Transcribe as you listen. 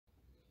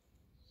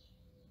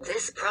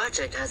This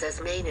project has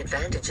as main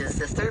advantages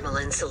the thermal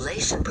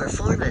insulation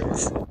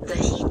performance, the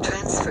heat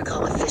transfer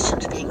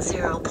coefficient being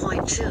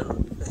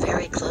 0.2,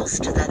 very close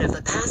to that of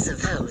a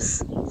passive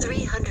house,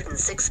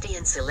 360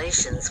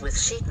 insulations with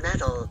sheet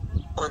metal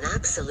on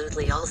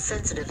absolutely all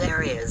sensitive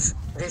areas,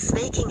 this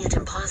making it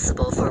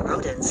impossible for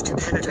rodents to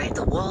penetrate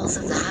the walls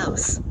of the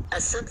house,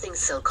 as something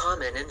so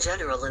common in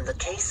general in the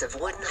case of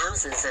wooden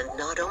houses and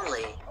not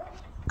only.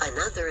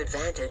 Another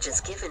advantage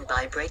is given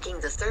by breaking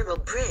the thermal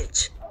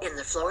bridge in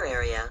the floor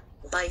area,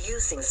 by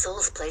using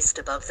soles placed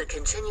above the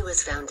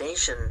continuous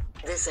foundation,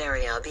 this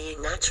area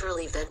being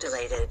naturally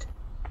ventilated.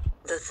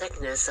 The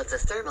thickness of the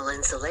thermal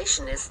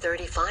insulation is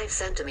 35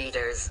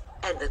 centimeters,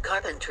 and the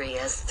carpentry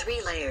has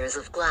 3 layers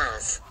of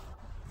glass.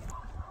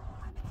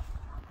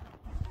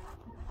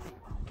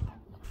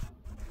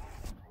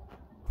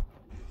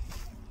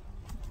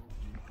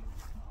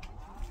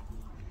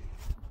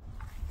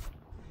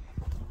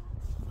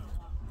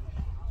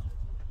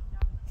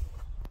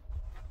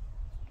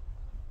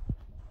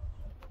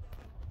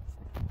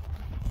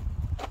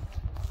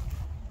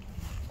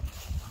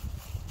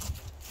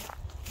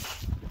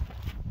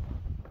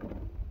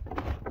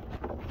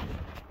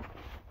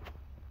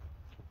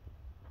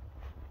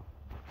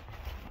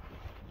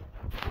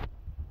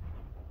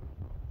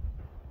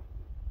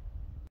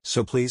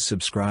 So please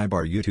subscribe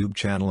our YouTube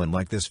channel and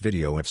like this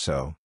video if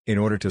so, in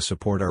order to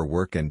support our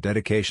work and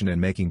dedication in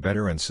making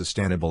better and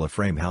sustainable a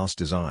frame house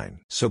design.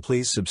 So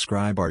please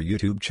subscribe our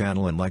YouTube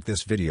channel and like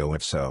this video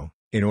if so,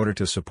 in order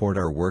to support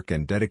our work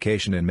and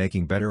dedication in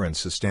making better and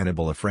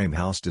sustainable a frame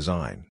house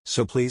design.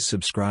 So please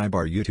subscribe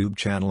our YouTube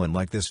channel and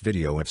like this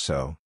video if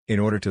so, in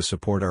order to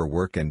support our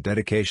work and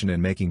dedication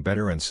in making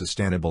better and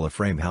sustainable a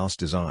frame house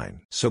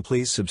design. So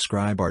please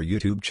subscribe our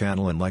YouTube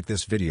channel and like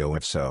this video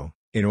if so,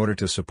 in order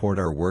to support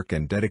our work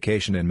and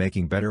dedication in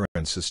making better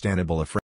and sustainable a frame